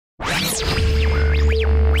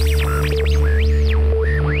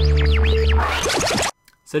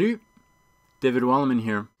Salut! David Walliman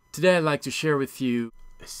here. Today I'd like to share with you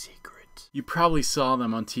a secret. You probably saw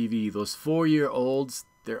them on TV, those 4-year-olds.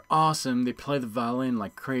 They're awesome. They play the violin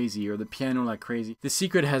like crazy or the piano like crazy. The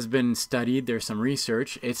secret has been studied. There's some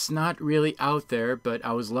research. It's not really out there, but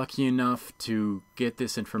I was lucky enough to get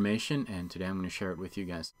this information, and today I'm going to share it with you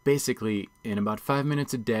guys. Basically, in about 5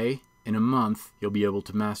 minutes a day, in a month, you'll be able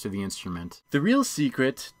to master the instrument. The real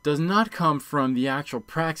secret does not come from the actual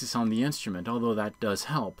practice on the instrument, although that does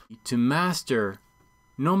help. To master,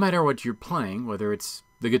 no matter what you're playing, whether it's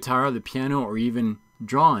the guitar, the piano, or even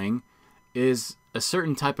drawing, is a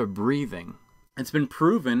certain type of breathing. It's been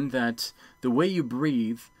proven that the way you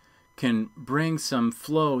breathe can bring some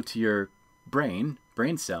flow to your brain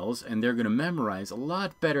cells, and they're going to memorize a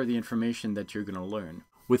lot better the information that you're going to learn.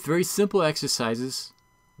 With very simple exercises,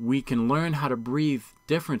 we can learn how to breathe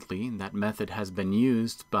differently, and that method has been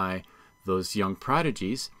used by those young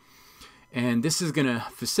prodigies, and this is going to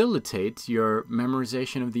facilitate your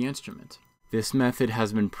memorization of the instrument. This method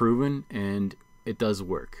has been proven, and it does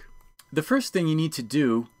work. The first thing you need to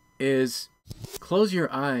do is close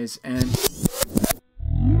your eyes and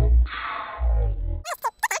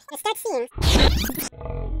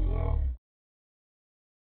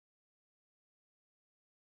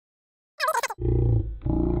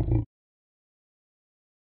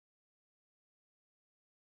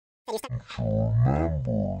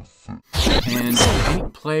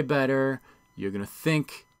play better. You're gonna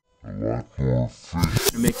think,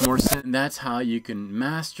 make more sense. And that's how you can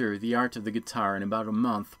master the art of the guitar in about a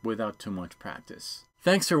month without too much practice.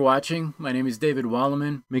 Thanks for watching. My name is David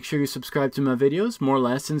Walliman. Make sure you subscribe to my videos. More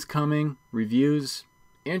lessons coming, reviews,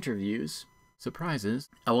 interviews, surprises.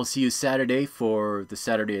 I will see you Saturday for the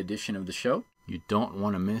Saturday edition of the show. You don't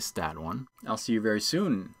want to miss that one. I'll see you very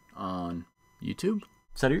soon on YouTube.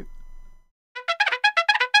 Salut!